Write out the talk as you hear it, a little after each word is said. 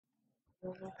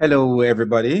Hello,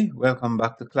 everybody. Welcome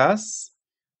back to class.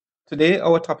 Today,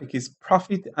 our topic is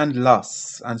profit and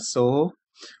loss. And so,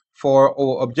 for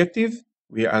our objective,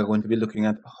 we are going to be looking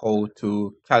at how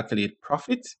to calculate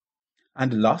profit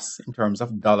and loss in terms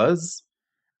of dollars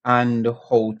and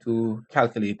how to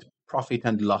calculate profit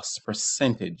and loss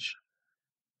percentage.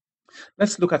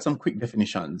 Let's look at some quick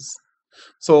definitions.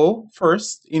 So,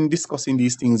 first, in discussing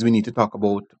these things, we need to talk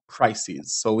about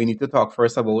prices. So, we need to talk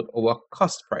first about our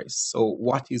cost price. So,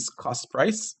 what is cost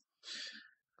price?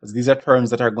 Because these are terms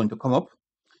that are going to come up.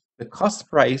 The cost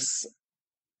price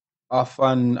of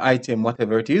an item,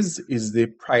 whatever it is the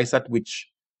price at which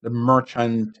the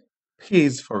merchant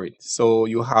pays for it. So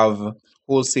you have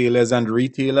wholesalers and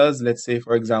retailers. Let's say,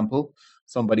 for example,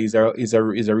 somebody is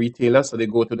a retailer, so they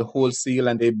go to the wholesale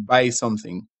and they buy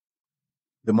something.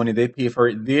 The money they pay for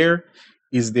it there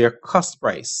is their cost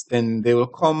price. Then they will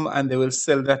come and they will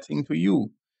sell that thing to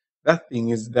you. That thing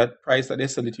is that price that they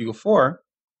sell it to you for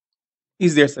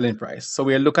is their selling price. So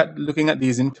we are looking at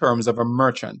these in terms of a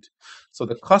merchant. So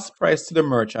the cost price to the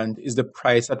merchant is the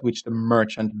price at which the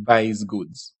merchant buys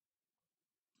goods.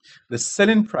 The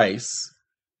selling price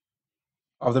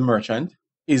of the merchant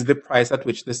is the price at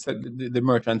which the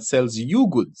merchant sells you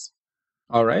goods.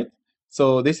 All right.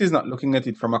 So this is not looking at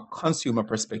it from a consumer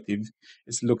perspective.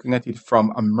 It's looking at it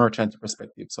from a merchant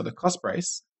perspective. So the cost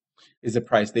price is the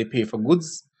price they pay for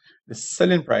goods. The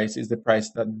selling price is the price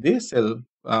that they sell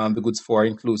the goods for,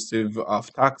 inclusive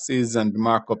of taxes and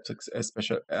markups,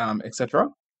 etc.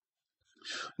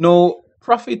 Now,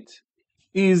 profit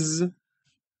is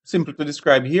simple to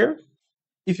describe here.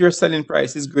 If your selling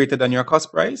price is greater than your cost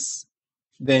price,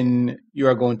 then you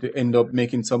are going to end up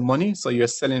making some money. So your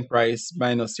selling price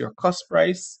minus your cost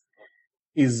price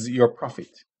is your profit,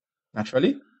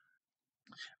 naturally.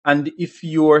 And if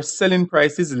your selling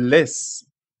price is less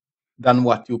than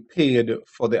what you paid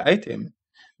for the item,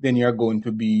 then you're going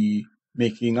to be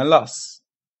making a loss.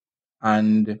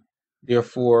 And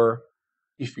therefore,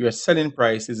 if your selling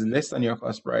price is less than your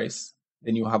cost price,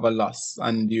 then you have a loss.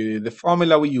 And the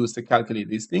formula we use to calculate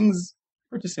these things,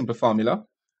 pretty simple formula.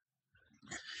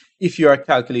 If you are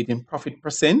calculating profit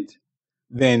percent,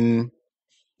 then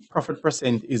profit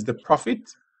percent is the profit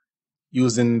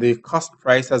using the cost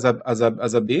price as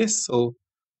a base. So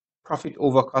profit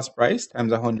over cost price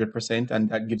times 100%, and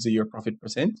that gives you your profit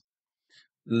percent.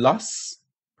 Loss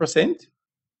percent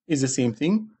is the same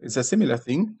thing. It's a similar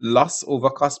thing. Loss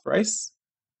over cost price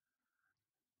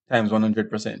times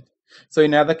 100%. So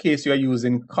in either case, you are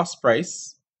using cost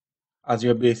price as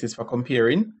your basis for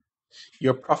comparing.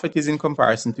 Your profit is in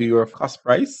comparison to your cost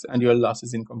price, and your loss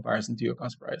is in comparison to your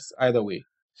cost price, either way.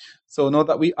 So now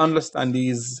that we understand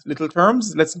these little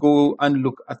terms, let's go and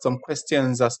look at some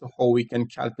questions as to how we can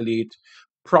calculate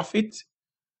profit,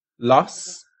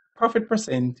 loss, profit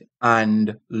percent,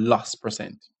 and loss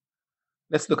percent.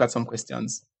 Let's look at some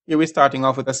questions. Here we're starting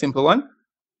off with a simple one.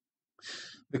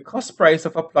 The cost price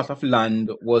of a plot of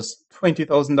land was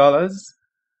 $20,000.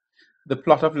 The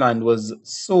plot of land was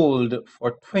sold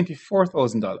for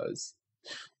 $24,000.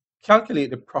 Calculate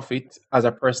the profit as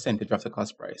a percentage of the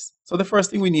cost price. So the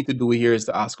first thing we need to do here is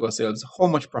to ask ourselves how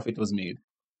much profit was made.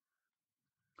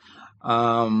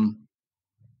 How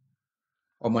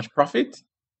much profit?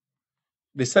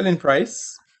 The selling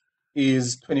price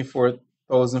is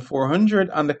 $24,400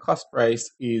 and the cost price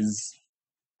is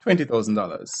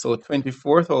 $20,000. So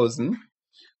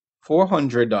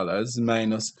 $24,400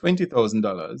 minus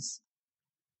 $20,000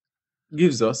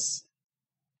 gives us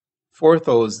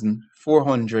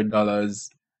 $4,400,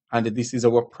 and this is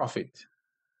our profit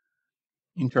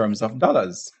in terms of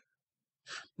dollars.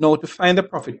 Now, to find the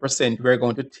profit percent, we're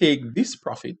going to take this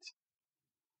profit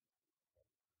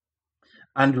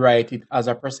and write it as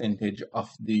a percentage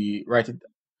of the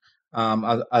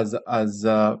as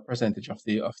a percentage of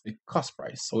the cost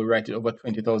price. So we write it over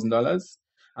 $20,000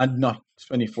 and not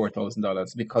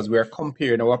 $24,000 because we are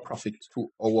comparing our profit to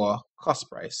our cost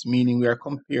price, meaning we are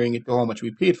comparing it to how much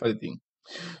we paid for the thing.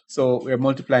 So we're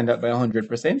multiplying that by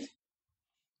 100%.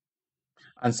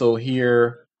 And so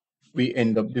here we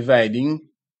end up dividing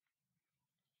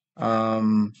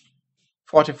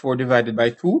 44 divided by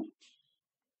 2.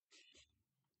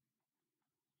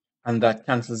 And that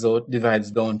cancels out,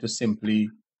 divides down to simply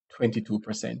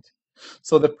 22%.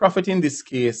 So the profit in this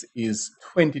case is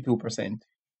 22%.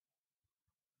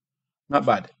 Not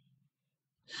bad.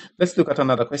 Let's look at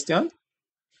another question.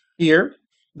 Here,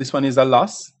 this one is a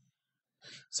loss.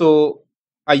 So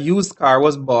a used car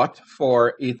was bought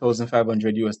for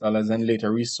 $8,500 and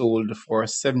later resold for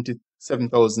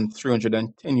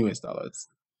 $77,310.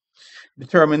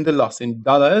 Determine the loss in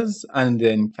dollars and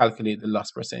then calculate the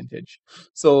loss percentage.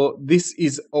 So this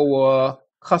is our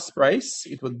cost price.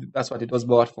 That's what it was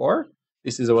bought for.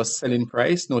 This is our selling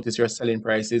price. Notice your selling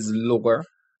price is lower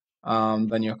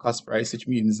than your cost price, which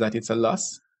means that it's a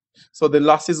loss. So the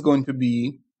loss is going to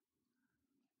be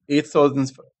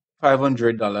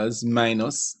 $8,500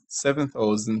 minus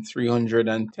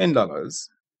 $7,310.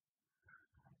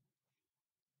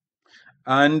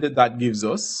 And that gives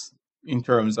us, in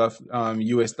terms of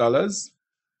US dollars,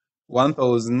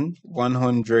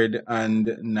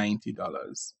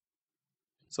 $1,190.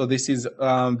 So this is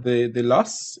the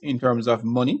loss in terms of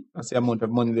money. That's the amount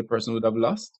of money the person would have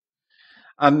lost.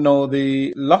 And now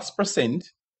the loss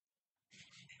percent,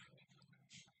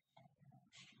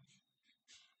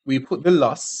 we put the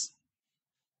loss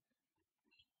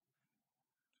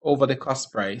over the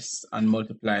cost price and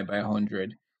multiply by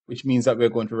 100, which means that we're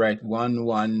going to write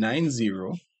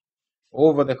 1190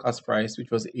 over the cost price,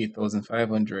 which was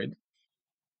 8,500.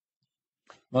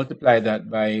 Multiply that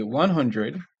by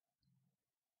 100,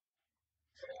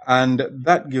 and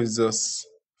that gives us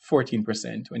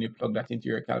 14% when you plug that into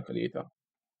your calculator.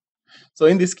 So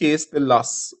in this case, the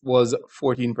loss was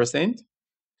 14%,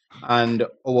 and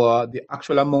the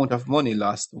actual amount of money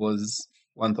lost was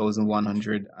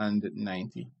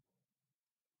 1,190.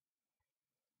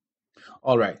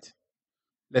 All right.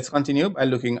 Let's continue by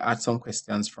looking at some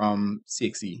questions from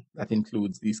CXE that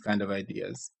includes these kind of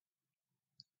ideas.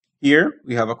 Here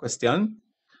we have a question.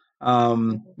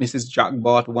 Mrs. Jack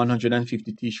bought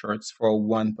 150 t-shirts for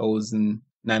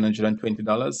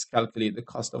 $1,920. Calculate the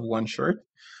cost of one shirt.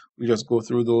 We just go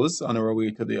through those on our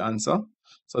way to the answer.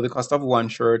 So the cost of one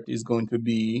shirt is going to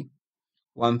be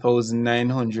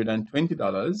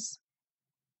 $1,920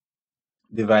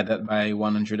 divided by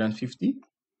 150.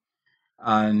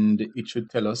 And it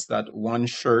should tell us that one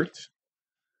shirt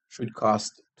should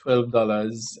cost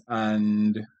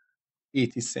 $12.80.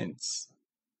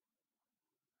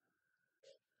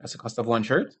 That's the cost of one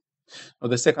shirt. Now,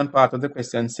 the second part of the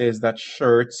question says that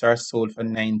shirts are sold for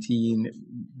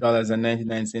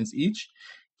 $19.99 each.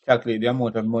 Calculate the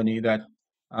amount of money that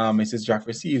Mrs. Jack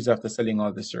receives after selling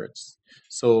all the shirts.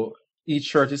 So each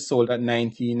shirt is sold at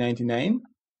 $19.99,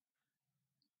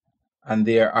 and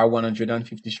there are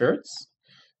 150 shirts.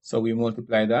 So we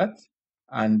multiply that,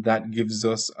 and that gives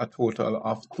us a total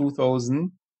of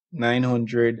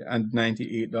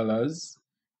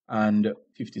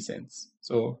 $2,998.50.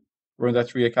 So run that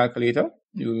through your calculator,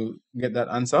 you get that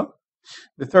answer.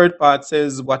 The third part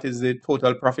says, what is the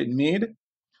total profit made?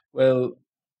 Well,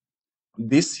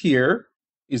 this here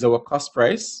is our cost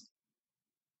price.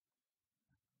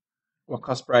 Our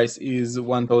cost price is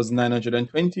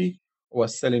 1,920. Our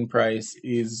selling price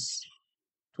is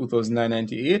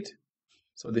 2,998.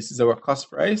 So this is our cost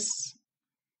price,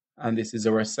 and this is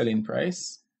our selling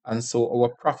price. And so our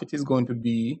profit is going to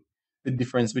be the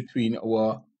difference between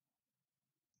our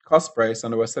cost price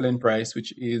and our selling price,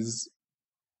 which is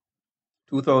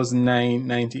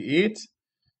 2,998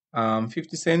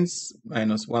 50 cents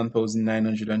minus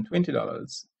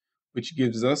 $1,920, which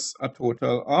gives us a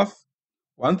total of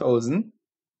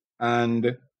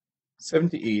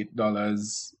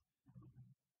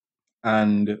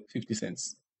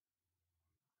 $1,078.50.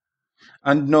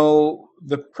 And now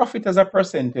the profit as a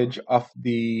percentage of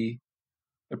the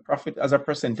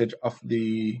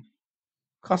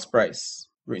cost price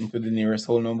written to the nearest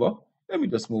whole number. Let me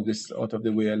just move this out of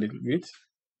the way a little bit.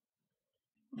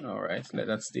 All right, let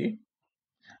that stay.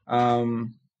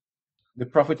 The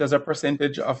profit as a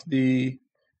percentage of the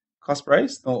cost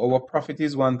price. Now our profit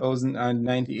is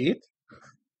 1,098.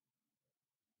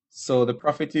 So the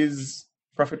profit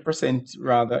percent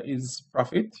rather is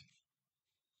profit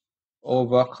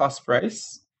over cost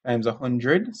price times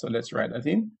 100. So let's write that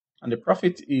in. And the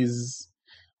profit is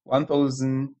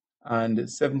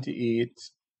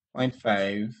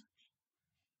 1,078.5.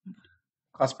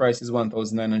 Cost price is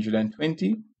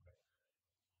 1,920.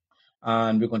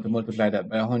 And we're going to multiply that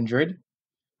by 100.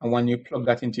 And when you plug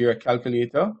that into your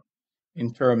calculator,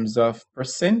 in terms of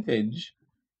percentage,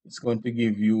 it's going to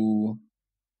give you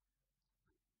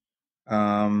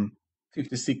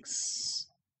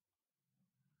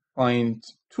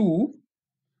 56.2.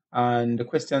 And the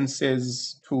question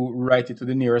says to write it to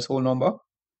the nearest whole number.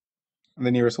 And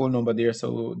the nearest whole number there,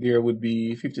 so there would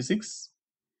be 56.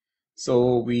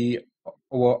 So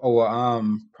our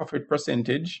profit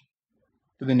percentage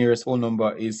to the nearest whole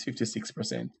number is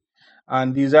 56%.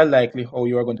 And these are likely how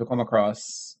you are going to come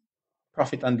across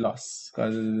profit and loss,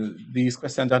 because these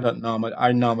questions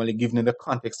are normally given in the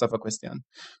context of a question.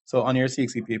 So on your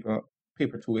CXC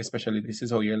paper 2 especially, this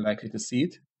is how you're likely to see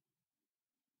it.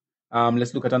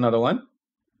 Let's look at another one.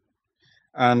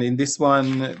 And in this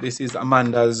one, this is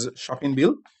Amanda's shopping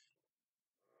bill.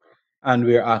 And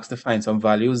we're asked to find some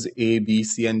values A, B,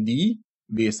 C, and D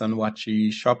based on what she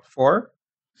shopped for.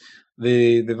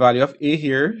 The value of A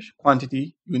here,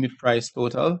 quantity, unit price,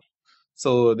 total.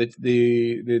 So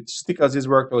the stickers is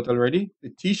worked out already. The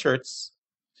t-shirts,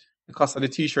 the cost of the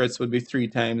t-shirts would be 3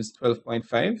 times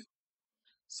 12.5.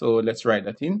 So let's write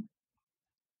that in.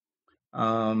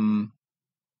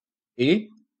 A,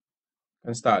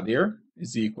 can start there,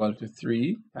 is equal to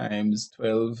 3 times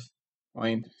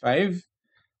 12.5.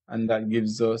 And that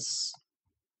gives us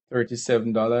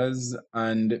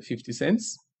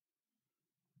 $37.50.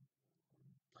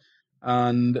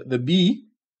 And the B,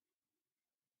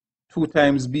 2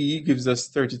 times B gives us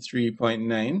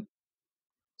 33.9.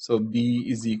 So B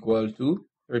is equal to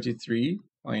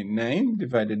 33.9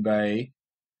 divided by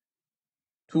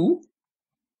 2.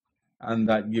 And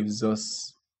that gives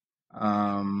us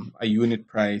a unit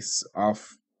price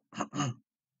of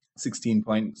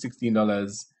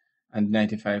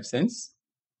 $16.95.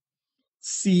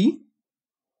 C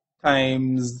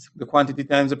times the quantity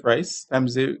times the price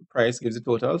gives the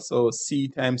total. So C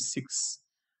times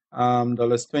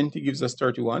 $6.20 gives us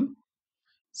 31.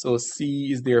 So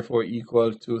C is therefore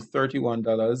equal to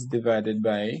 $31 divided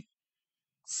by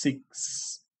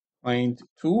 6.2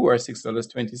 or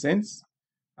 $6.20,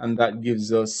 and that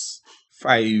gives us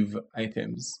 5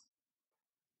 items.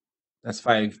 That's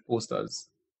 5 posters.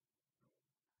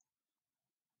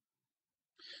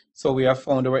 So we have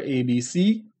found our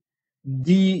ABC.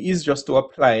 D is just to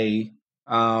apply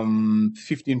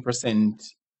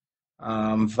 15%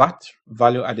 VAT,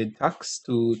 value added tax,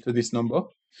 to this number.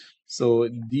 So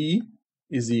D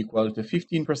is equal to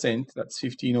 15%, that's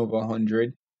 15 over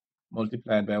 100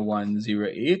 multiplied by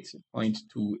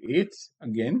 108.28.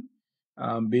 Again,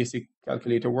 basic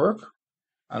calculator work.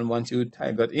 And once you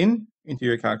type that into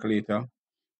your calculator,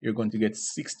 you're going to get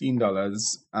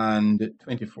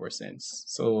 $16.24.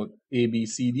 So A, B,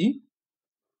 C, D,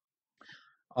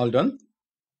 all done.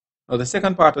 Now the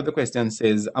second part of the question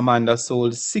says Amanda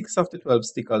sold 6 of the 12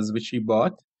 stickers which she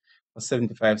bought for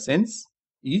 75 cents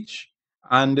each,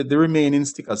 and the remaining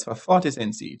stickers for 40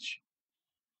 cents each.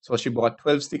 So she bought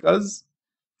 12 stickers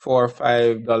for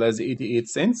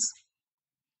 $5.88,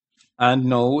 and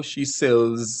now she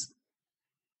sells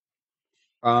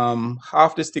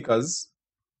half the stickers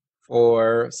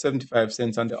for 75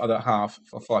 cents and the other half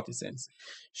for 40 cents.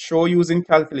 Show using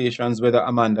calculations whether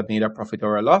Amanda made a profit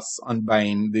or a loss on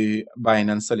buying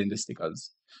and selling the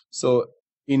stickers. So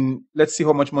let's see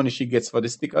how much money she gets for the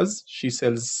stickers. She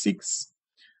sells 6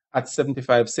 at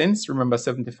 75 cents. Remember,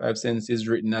 75 cents is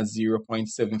written as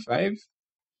 0.75.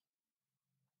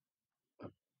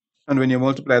 And when you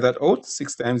multiply that out,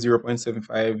 6 times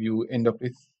 0.75, you end up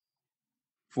with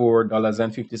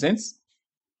 $4.50.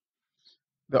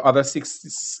 The other 6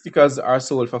 stickers are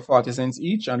sold for 40 cents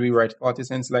each, and we write 40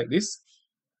 cents like this,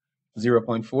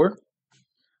 0.4,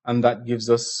 and that gives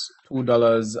us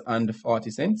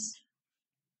 $2.40.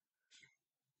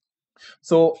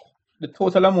 So the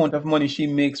total amount of money she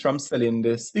makes from selling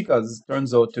the stickers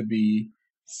turns out to be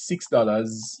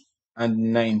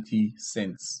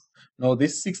 $6.90. Now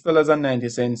this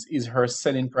 $6.90 is her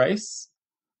selling price.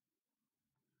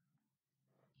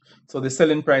 So the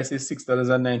selling price is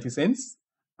 $6.90,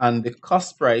 and the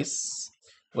cost price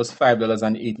was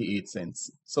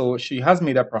 $5.88. So she has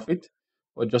made a profit,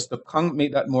 but just to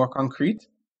make that more concrete,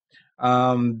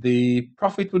 the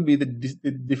profit would be the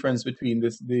difference between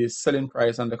the selling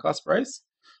price and the cost price.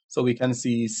 So we can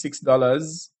see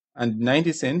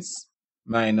 $6.90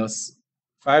 minus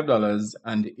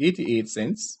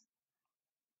 $5.88,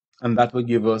 and that will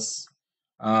give us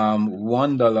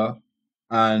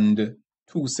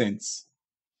 $1.02.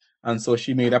 And so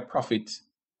she made a profit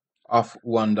of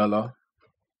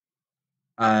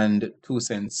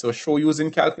 $1.02. So show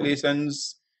using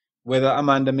calculations whether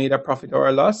Amanda made a profit or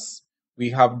a loss. We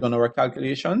have done our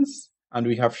calculations, and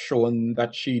we have shown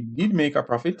that she did make a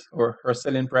profit, or her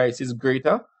selling price is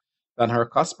greater than her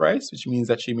cost price, which means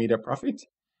that she made a profit,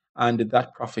 and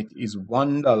that profit is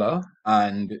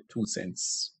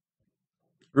 $1.02.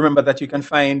 Remember that you can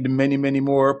find many, many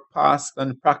more past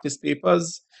and practice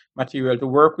papers, material to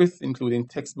work with, including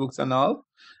textbooks and all,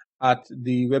 at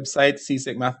the website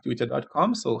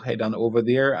csecmathtutor.com. So head on over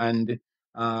there and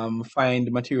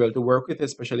find material to work with,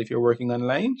 especially if you're working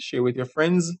online. Share with your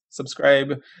friends,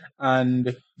 subscribe,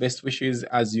 and best wishes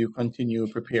as you continue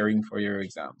preparing for your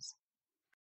exams.